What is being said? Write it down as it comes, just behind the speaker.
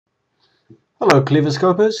Hello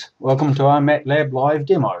Cleverscopers, welcome to our Matlab live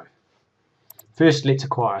demo. First let's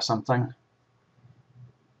acquire something.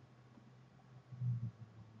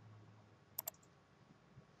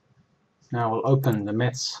 Now we'll open the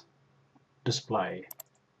maths display.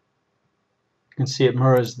 You can see it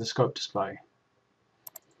mirrors the scope display.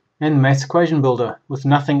 And the maths equation builder with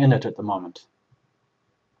nothing in it at the moment.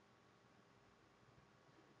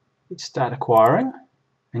 Let's start acquiring,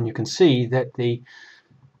 and you can see that the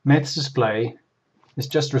maths display is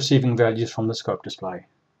just receiving values from the scope display.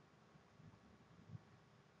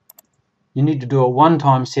 You need to do a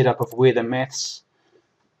one-time setup of where the maths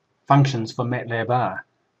functions for Matlab are.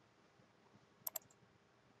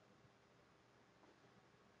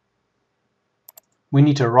 We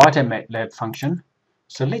need to write a Matlab function,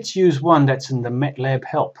 so let's use one that's in the Matlab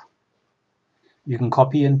help. You can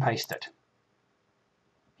copy and paste it.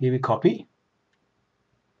 Here we copy.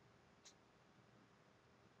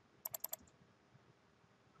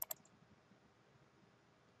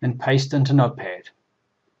 And paste into Notepad.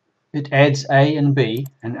 It adds A and B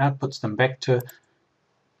and outputs them back to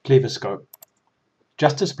Cleverscope.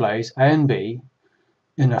 Just displays A and B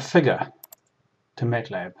in a figure to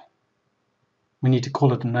Matlab. We need to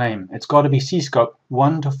call it a name. It's got to be cscope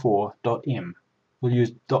 1 to 4.m. We'll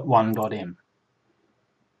use .1.m.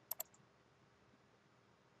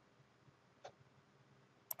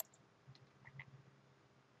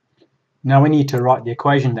 Now we need to write the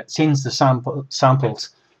equation that sends the samples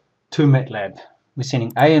to Matlab. We're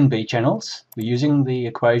sending A and B channels. We're using the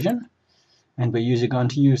equation, and we're going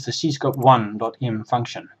to use the cscope 1.m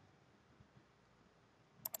function.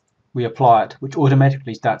 We apply it, which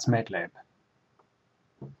automatically starts Matlab.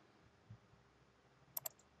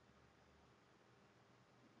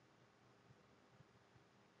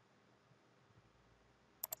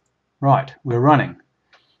 Right, we're running.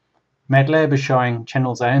 Matlab is showing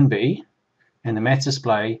channels A and B, and the maths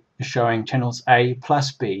display is showing channels A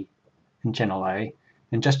plus B in channel A,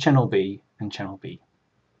 and just channel B in channel B.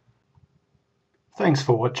 Thanks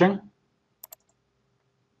for watching.